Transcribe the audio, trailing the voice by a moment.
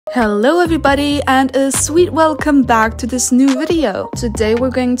Hello everybody and a sweet welcome back to this new video. Today we're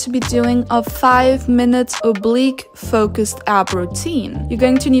going to be doing a 5-minute oblique focused ab routine. You're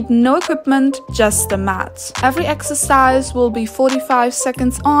going to need no equipment, just a mat. Every exercise will be 45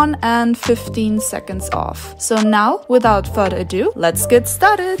 seconds on and 15 seconds off. So now, without further ado, let's get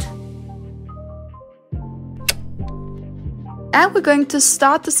started. And we're going to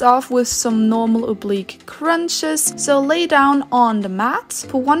start this off with some normal oblique crunches. So lay down on the mat,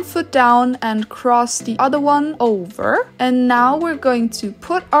 put one foot down and cross the other one over. And now we're going to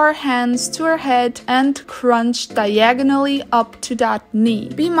put our hands to our head and crunch diagonally up to that knee.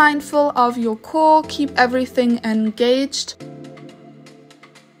 Be mindful of your core, keep everything engaged.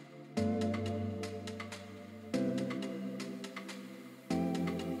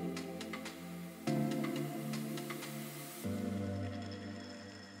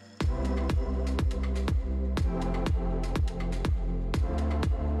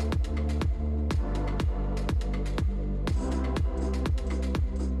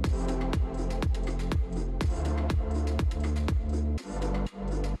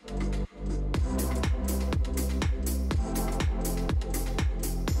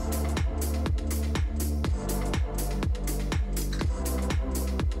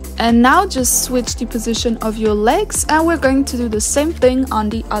 And now just switch the position of your legs and we're going to do the same thing on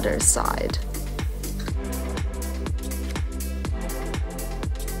the other side.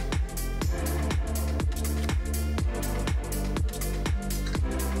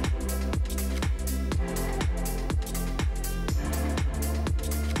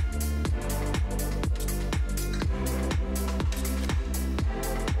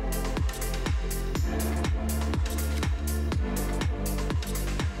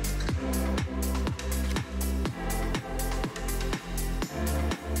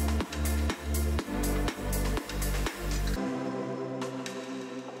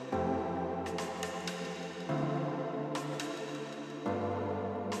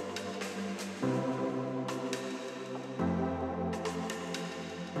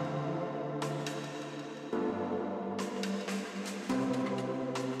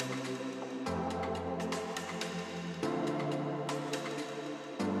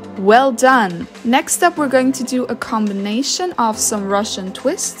 Well done! Next up, we're going to do a combination of some Russian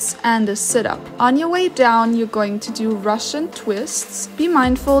twists and a sit-up. On your way down, you're going to do Russian twists. Be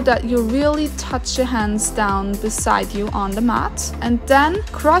mindful that you really touch your hands down beside you on the mat. And then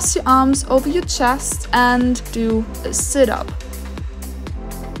cross your arms over your chest and do a sit-up.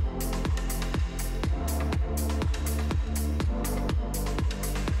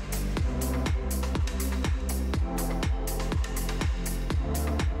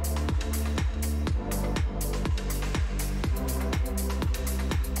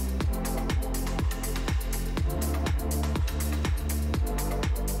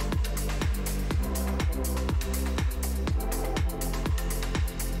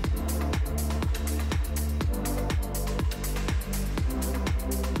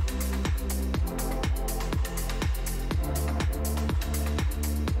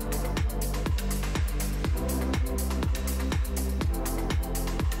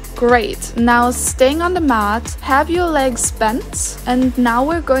 Great, now staying on the mat, have your legs bent and now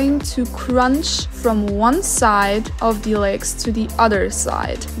we're going to crunch from one side of the legs to the other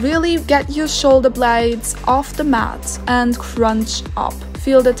side. Really get your shoulder blades off the mat and crunch up.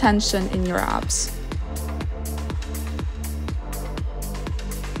 Feel the tension in your abs.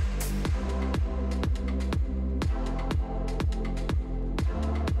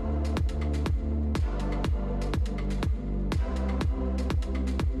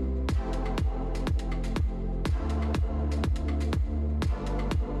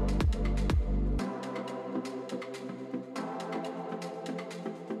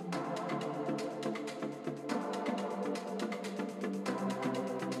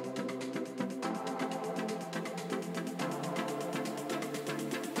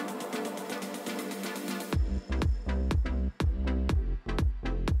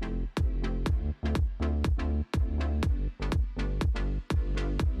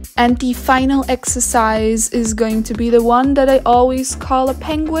 And the final exercise is going to be the one that I always call a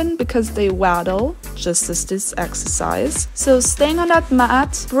penguin because they waddle, just as this exercise. So staying on that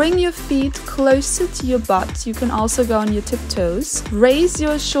mat, bring your feet closer to your butt. You can also go on your tiptoes. Raise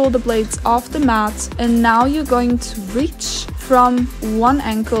your shoulder blades off the mat and now you're going to reach from one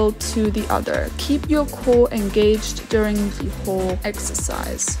ankle to the other. Keep your core engaged during the whole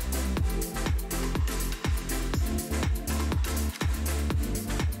exercise.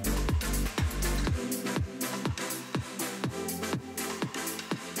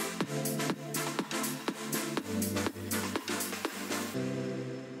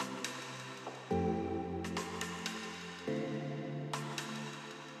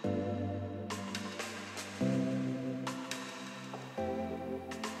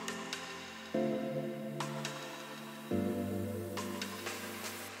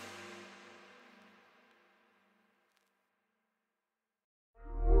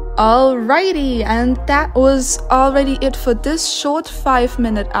 Alrighty, and that was already it for this short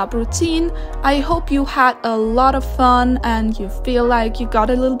 5-minute app routine. I hope you had a lot of fun and you feel like you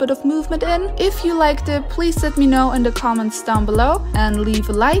got a little bit of movement in. If you liked it, please let me know in the comments down below and leave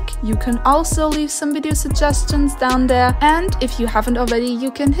a like. You can also leave some video suggestions down there, and if you haven't already,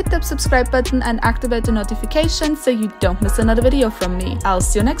 you can hit the subscribe button and activate the notifications so you don't miss another video from me. I'll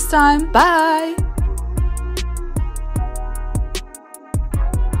see you next time. Bye!